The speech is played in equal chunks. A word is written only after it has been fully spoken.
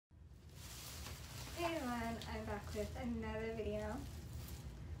I'm back with another video.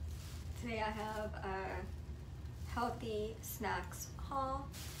 Today I have a healthy snacks haul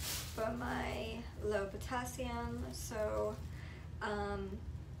for my low potassium. So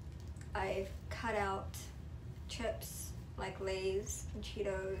I've cut out chips like Lay's and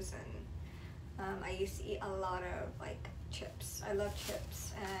Cheetos, and I used to eat a lot of like chips. I love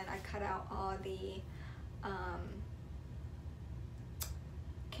chips, and I cut out all the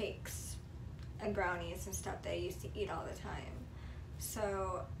cakes and brownies and stuff that I used to eat all the time.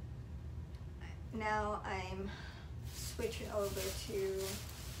 So now I'm switching over to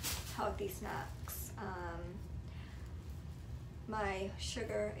healthy snacks. My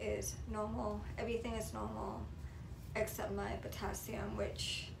sugar is normal, everything is normal except my potassium,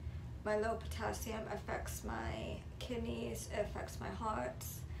 which my low potassium affects my kidneys, it affects my heart,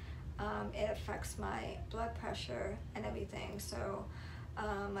 it affects my blood pressure and everything. So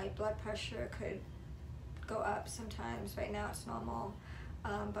my blood pressure could go up sometimes. Right now it's normal,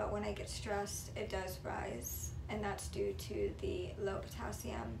 but when I get stressed it does rise, and that's due to the low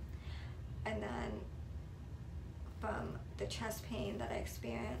potassium. And then from the chest pain that I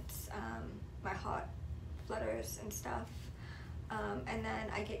experience, my heart flutters and stuff, and then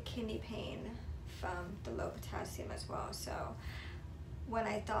I get kidney pain from the low potassium as well. So when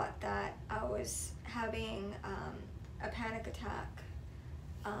I thought that I was having a panic attack,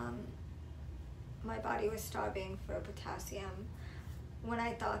 my body was starving for potassium. When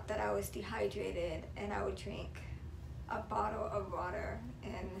I thought that I was dehydrated and I would drink a bottle of water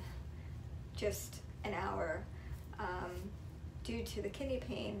in just an hour, due to the kidney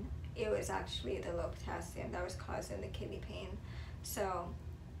pain, it was actually the low potassium that was causing the kidney pain. So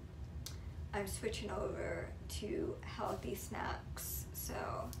I'm switching over to healthy snacks. So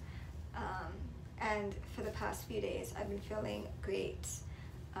and for the past few days I've been feeling great.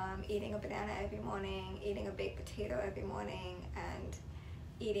 Eating a banana every morning, eating a baked potato every morning, and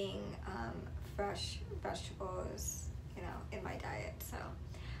eating fresh vegetables, you know, in my diet. So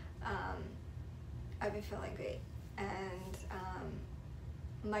I've been feeling great, and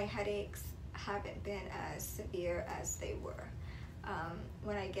my headaches haven't been as severe as they were.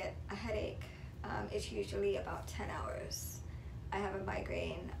 When I get a headache, it's usually about 10 hours. I have a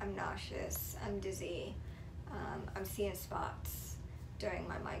migraine, I'm nauseous, I'm dizzy, I'm seeing spots during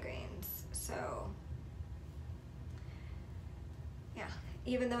my migraines. So yeah,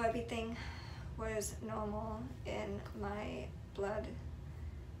 even though everything was normal in my blood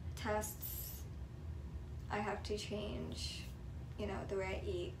tests, I have to change, you know, the way I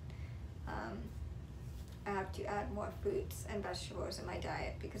eat. I have to add more fruits and vegetables in my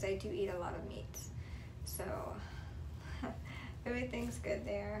diet because I do eat a lot of meat. So everything's good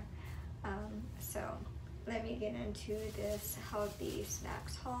there. So let me get into this healthy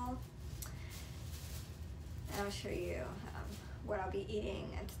snacks haul, and I'll show you what I'll be eating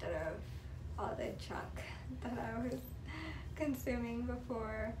instead of all the junk that I was consuming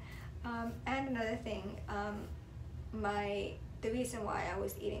before. And another thing, the reason why I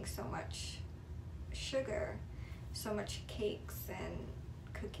was eating so much sugar, so much cakes and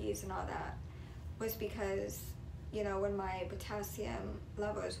cookies and all that, was because, you know, when my potassium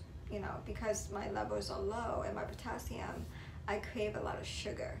levels, you know, because my levels are low in my potassium, I crave a lot of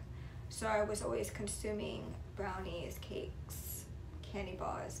sugar. So I was always consuming brownies, cakes, candy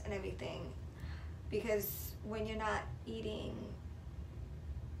bars, and everything, because when you're not eating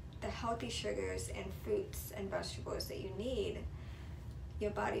the healthy sugars and fruits and vegetables that you need,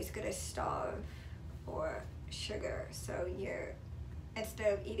 your body's gonna starve for sugar. So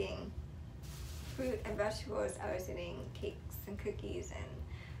instead of eating fruit and vegetables, I was eating cakes and cookies and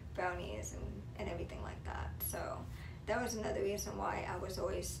brownies and everything like that. So that was another reason why I was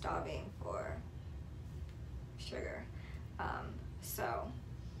always starving for sugar.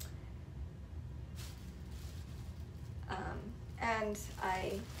 And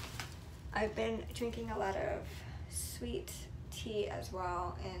I've been drinking a lot of sweet tea as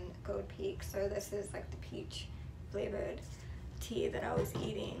well in Gold Peak. So this is like the peach flavored tea that I was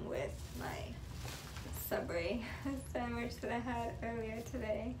eating with my Subway sandwich that I had earlier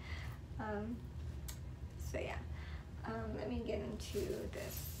today. So yeah, let me get into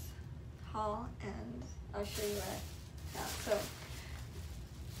this haul and I'll show you what I got. So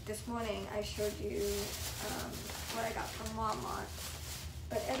this morning I showed you what I got from Walmart,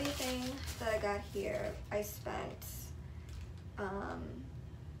 but everything that I got here, I spent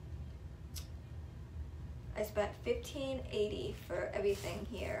 $15.80 for everything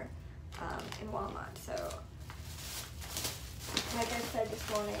here in Walmart. So like I said this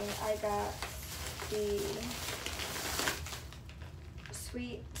morning, I got the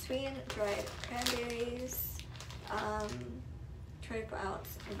sweet and dried cranberries, 24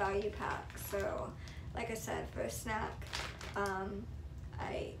 ounce value pack. So like I said, for a snack,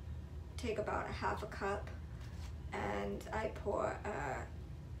 I take about a half a cup and I pour a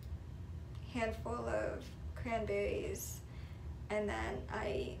handful of cranberries, and then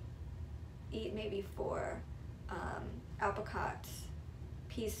I eat maybe 4 apricot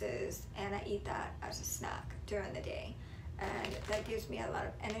pieces, and I eat that as a snack during the day, and that gives me a lot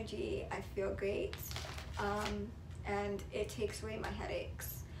of energy. I feel great, and it takes away my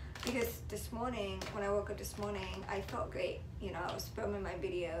headaches, because this morning when I woke up this morning I felt great. You know, I was filming my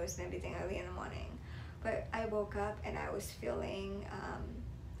videos and everything early in the morning, but I woke up and I was feeling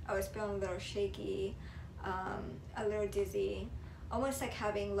a little shaky, a little dizzy, almost like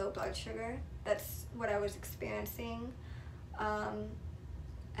having low blood sugar. That's what I was experiencing.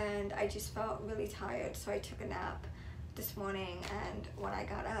 And I just felt really tired, so I took a nap this morning, and when I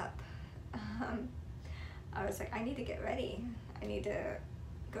got up, I was like, I need to get ready. I need to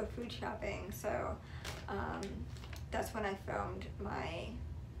go food shopping. So that's when I filmed my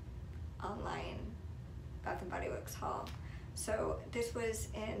online Bath & Body Works haul. So this was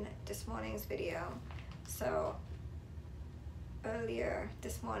in this morning's video. So earlier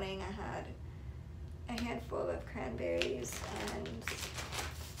this morning I had a handful of cranberries, and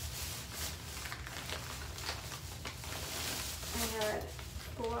I had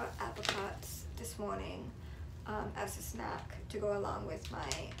 4 apricots this morning as a snack to go along with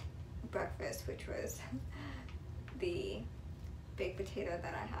my breakfast, which was the baked potato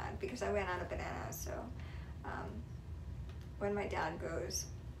that I had, because I ran out of bananas. So when my dad goes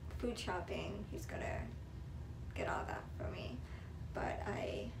food shopping, he's gonna get all that for me. But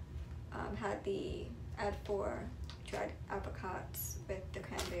I had 4 dried apricots with the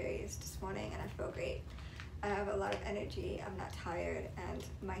cranberries this morning, and I feel great. I have a lot of energy, I'm not tired, and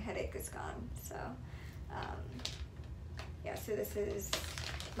my headache is gone. So yeah, so this is,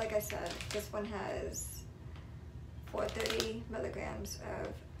 like I said, this one has 430 milligrams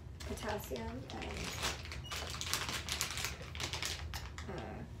of potassium and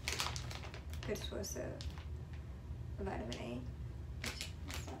good source of vitamin A.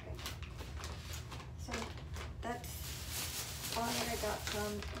 So that's all that I got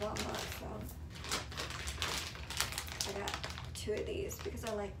from Walmart. So I got 2 of these because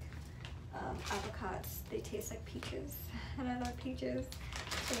I like apricots. They taste like peaches, and I love peaches.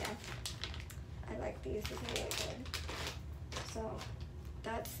 So yeah, I like these. These are really good. So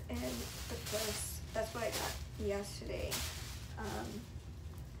that's in the first. That's what I got yesterday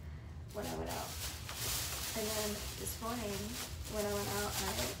when I went out. And then this morning when I went out, I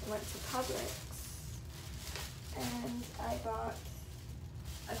went to Publix and I bought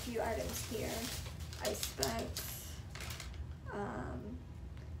a few items here. I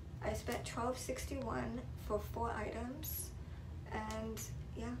spent $12.61 for 4 items, and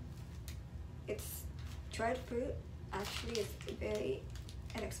yeah, it's dried fruit. Actually, it's very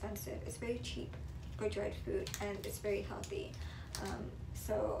inexpensive. It's very cheap for dried fruit, and it's very healthy.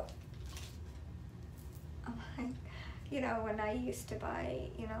 So you know, when I used to buy,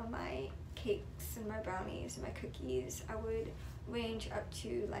 you know, my cakes and my brownies and my cookies, I would range up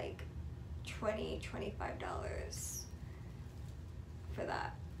to like $20, $25 for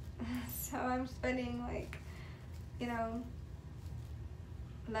that. So I'm spending like, you know,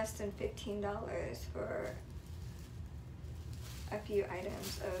 less than $15 for a few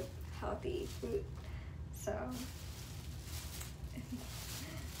items of healthy food. So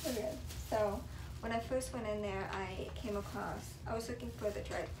okay. So when I first went in there, I was looking for the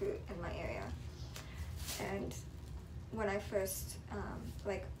dried fruit in my area, and when I first,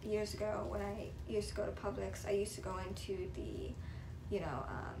 like years ago, when I used to go to Publix, I used to go into the, you know,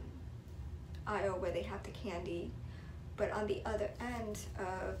 aisle where they have the candy, but on the other end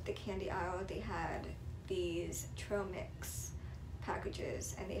of the candy aisle, they had these trail mix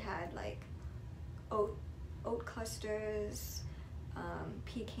packages, and they had like oat clusters,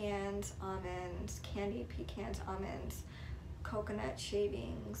 pecans, almonds, candied pecans, almonds, coconut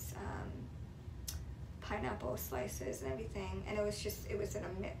shavings, pineapple slices and everything, and it was in a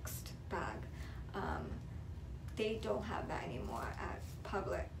mixed bag. They don't have that anymore at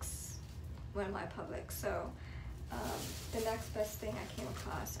Publix, one of my Publix. So the next best thing I came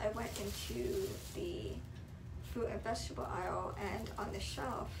across, I went into the fruit and vegetable aisle, and on the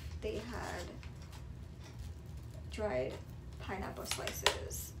shelf they had dried pineapple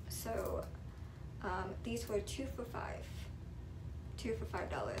slices. So these were 2 for $5.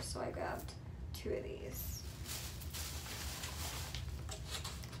 So I grabbed 2 of these.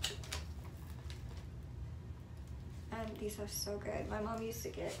 And these are so good. My mom used to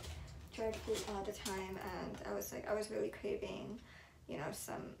get dried fruit all the time, and I was really craving, you know,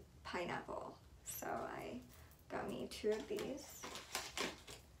 some pineapple. So I got me 2 of these.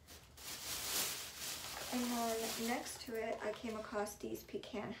 And then next to it, I came across these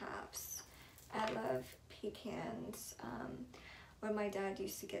pecan halves. I love pecans. When my dad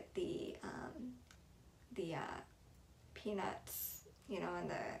used to get the peanuts, you know,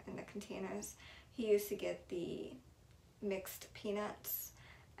 in the containers, he used to get the mixed peanuts,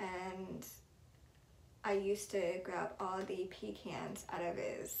 and I used to grab all the pecans out of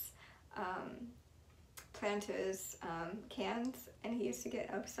his Planters cans, and he used to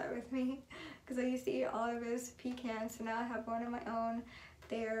get upset with me because I used to eat all of his pecans. So now I have one of my own.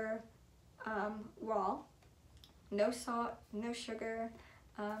 They're raw, no salt, no sugar,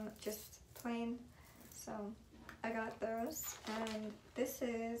 just plain. So I got those, and this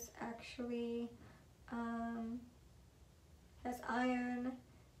is actually has iron.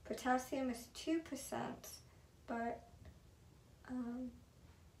 Potassium is 2%, but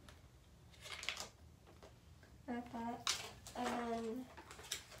like that. And then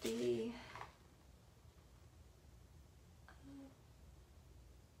the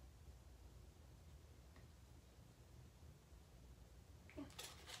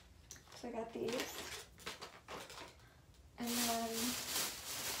so I got these, and then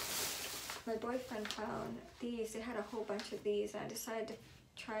my boyfriend found these. They had a whole bunch of these, and I decided to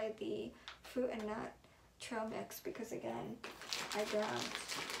try the fruit and nut trail mix because, again, I grabbed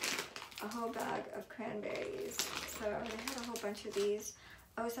a whole bag of cranberries. So they had a whole bunch of these.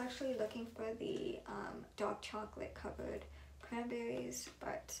 I was actually looking for the dark chocolate covered cranberries,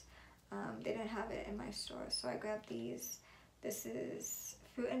 but they didn't have it in my store, so I grabbed these. This is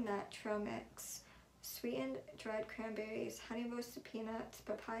fruit and nut trail mix, sweetened dried cranberries, honey roasted peanuts,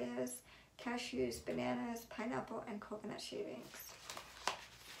 papayas, cashews, bananas, pineapple, and coconut shavings.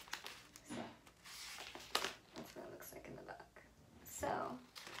 So that's what it looks like in the back. So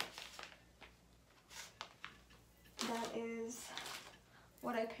that is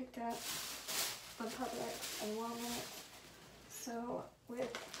what I picked up from Publix and Walmart. So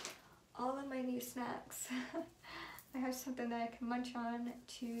with all of my new snacks, I have something that I can munch on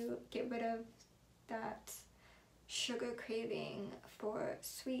to get rid of that sugar craving for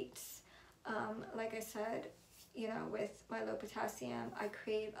sweets. Like I said, you know, with my low potassium, I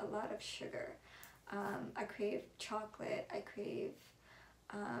crave a lot of sugar. I crave chocolate, I crave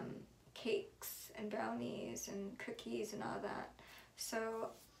cakes and brownies and cookies and all that.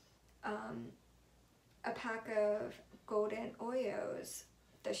 So a pack of golden Oreos,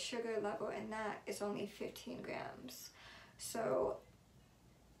 the sugar level in that is only 15 grams. So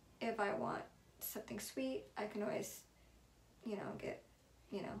if I want something sweet, I can always, you know, get,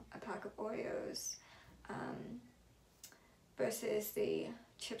 you know, a pack of Oreos versus the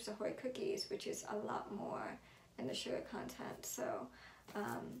Chips Ahoy cookies, which is a lot more in the sugar content. So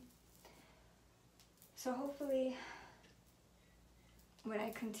so hopefully when I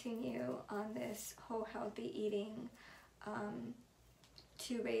continue on this whole healthy eating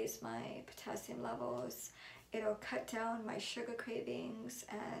to raise my potassium levels, it'll cut down my sugar cravings,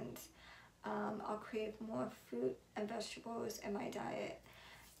 and I'll crave more fruit and vegetables in my diet.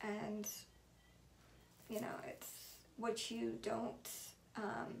 And you know, it's what you don't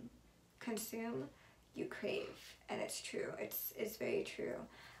consume, you crave, and it's true. It's very true.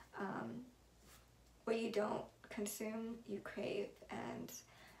 What you don't consume, you crave. And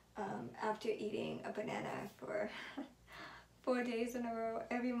after eating a banana for 4 days in a row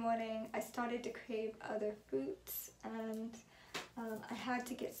every morning, I started to crave other fruits, and I had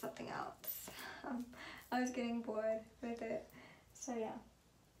to get something else. I was getting bored with it. So yeah,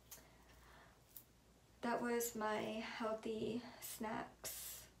 that was my healthy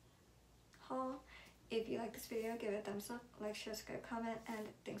snacks haul. If you like this video, give it a thumbs up, like, share, subscribe, comment, and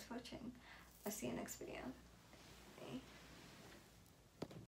thanks for watching. I'll see you next video.